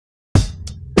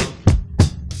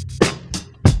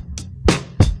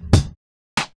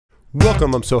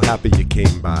Welcome, I'm so happy you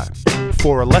came by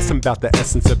for a lesson about the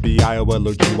essence of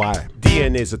B-I-O-L-O-G-Y.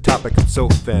 DNA's a topic that's so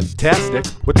fantastic.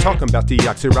 We're talking about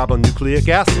deoxyribonucleic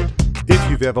acid.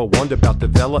 If you've ever wondered about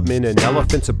development in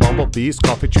elephants and bumblebees,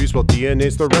 coffee trees, well,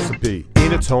 DNA's the recipe.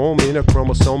 In its home, in a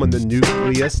chromosome in the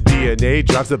nucleus, DNA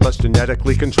drives the bus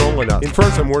genetically controlling us. In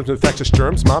ferns and worms, infectious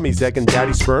germs, mommy's egg and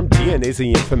daddy's sperm, DNA's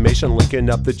the information linking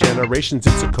up the generations.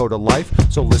 It's a code of life,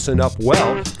 so listen up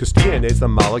well, cause DNA's the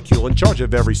molecule in charge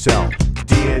of every cell.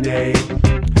 DNA,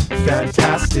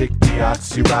 fantastic,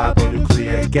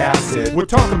 deoxyribonucleic acid. We're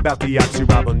talking about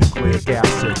deoxyribonucleic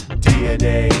acid.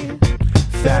 DNA,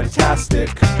 fantastic.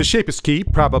 The shape is key,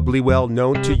 probably well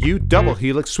known to you. Double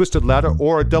helix, twisted ladder,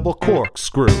 or a double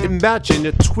corkscrew. Imagine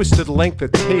a twisted length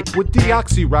of tape with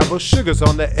deoxyribose sugars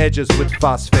on the edges with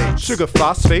phosphate.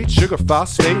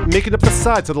 Sugar-phosphate, making up the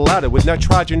sides of the ladder with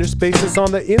nitrogenous bases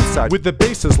on the inside. With the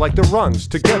bases like the rungs,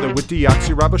 together with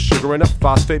deoxyribose sugar and a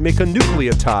phosphate make a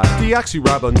nucleotide.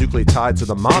 Deoxyribonucleotides are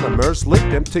the monomers, link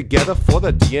them together for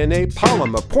the DNA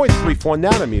polymer. 0.34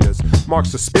 nanometers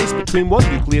marks the space between one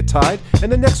nucleotide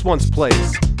and the next one's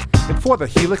place. And for the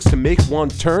helix to make one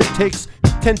turn takes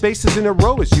 10 bases in a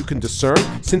row, as you can discern.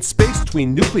 Since space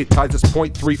between nucleotides is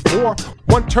 0.34,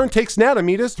 one turn takes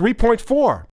nanometers,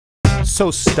 3.4.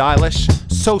 So stylish,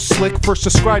 so slick, first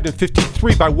described in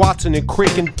 '53 by Watson and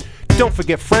Crick. And don't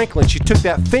forget Franklin, she took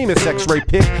that famous X-ray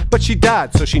pic, but she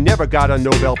died, so she never got a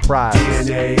Nobel Prize.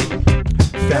 DNA,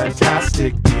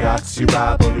 fantastic,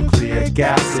 deoxyribonucleic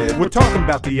acid. We're talking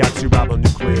about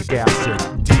deoxyribonucleic acid.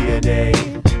 DNA,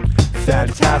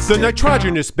 fantastic. The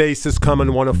nitrogenous base is come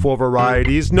in one of four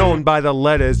varieties, known by the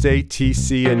letters A, T,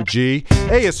 C, and G.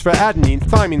 A is for adenine,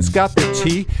 thymine's got the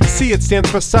T. C, it stands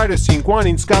for cytosine,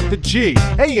 guanine's got the G.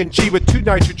 A and G with two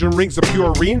nitrogen rings are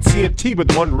purine. C and T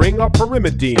with one ring are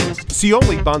pyrimidines. C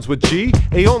only bonds with G,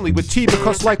 A only with T,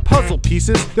 because like puzzle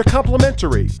pieces, they're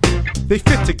complementary. They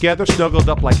fit together, snuggled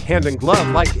up like hand and glove,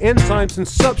 like enzymes and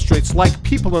substrates, like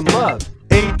people in love.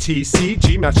 A, T, C,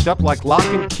 G matched up like lock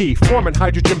and key, forming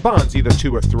hydrogen bonds, either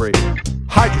 2 or 3.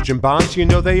 Hydrogen bonds, you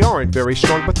know they aren't very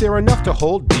strong, but they're enough to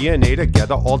hold DNA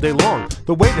together all day long.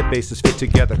 The way the bases fit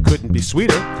together couldn't be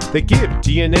sweeter. They give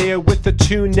DNA a width of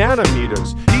 2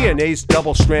 nanometers. DNA's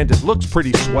double-stranded, looks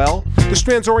pretty swell. The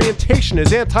strand's orientation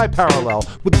is anti-parallel,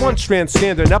 with one strand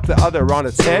standing up, the other on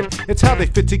its head. It's how they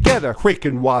fit together, Crick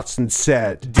and Watson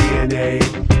said. DNA,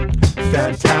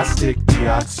 fantastic,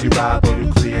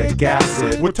 deoxyribonucleic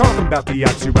acid. We're talking about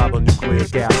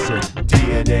deoxyribonucleic acid.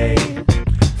 DNA,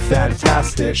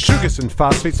 fantastic. Sugars and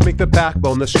phosphates make the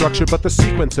backbone, the structure, but the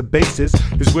sequence of bases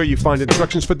is where you find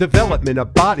instructions for development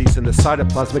of bodies in the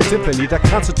cytoplasmic symphony that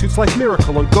constitutes like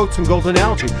miracle on goats and golden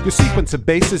algae. Your sequence of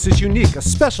bases is unique, a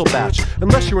special batch.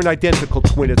 Unless you're an identical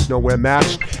twin, it's nowhere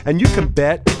matched. And you can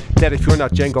bet that if you're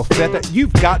not Django Fett, that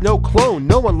you've got no clone.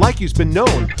 No one like you's been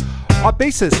known. Our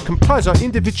bases comprise our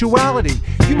individuality.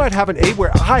 You might have an A where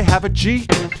I have a G,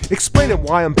 explaining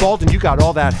why I'm bald and you got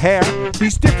all that hair.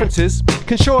 These differences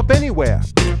can show up anywhere.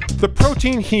 The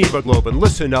protein hemoglobin,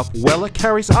 listen up well, it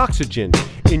carries oxygen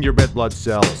in your red blood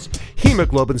cells.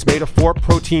 Hemoglobin's made of 4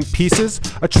 protein pieces,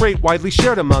 a trait widely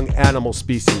shared among animal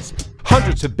species.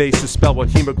 Hundreds of bases spell one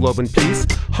hemoglobin piece,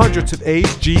 hundreds of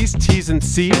A's, G's, T's, and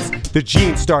C's. The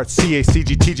gene starts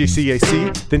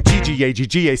CACG, then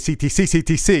TGAGGA,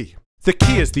 CTC. The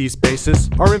key is these bases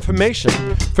are information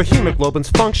for hemoglobin's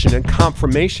function and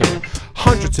conformation.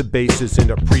 Hundreds of bases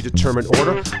in a predetermined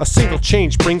order. A single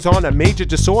change brings on a major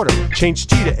disorder. Change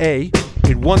T to A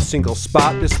in one single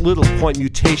spot. This little point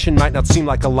mutation might not seem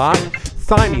like a lot.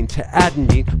 Thymine to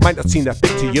adenine might not seem that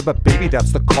big to you, but baby,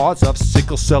 that's the cause of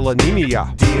sickle cell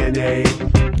anemia. DNA,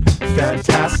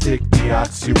 fantastic,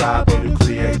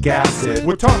 deoxyribonucleic acid.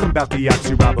 We're talking about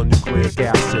deoxyribonucleic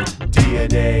acid.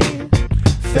 DNA,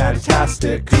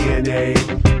 fantastic. DNA,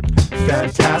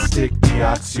 fantastic,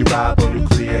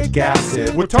 deoxyribonucleic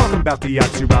acid. We're talking about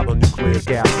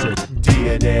deoxyribonucleic acid.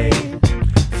 DNA,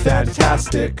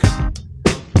 fantastic.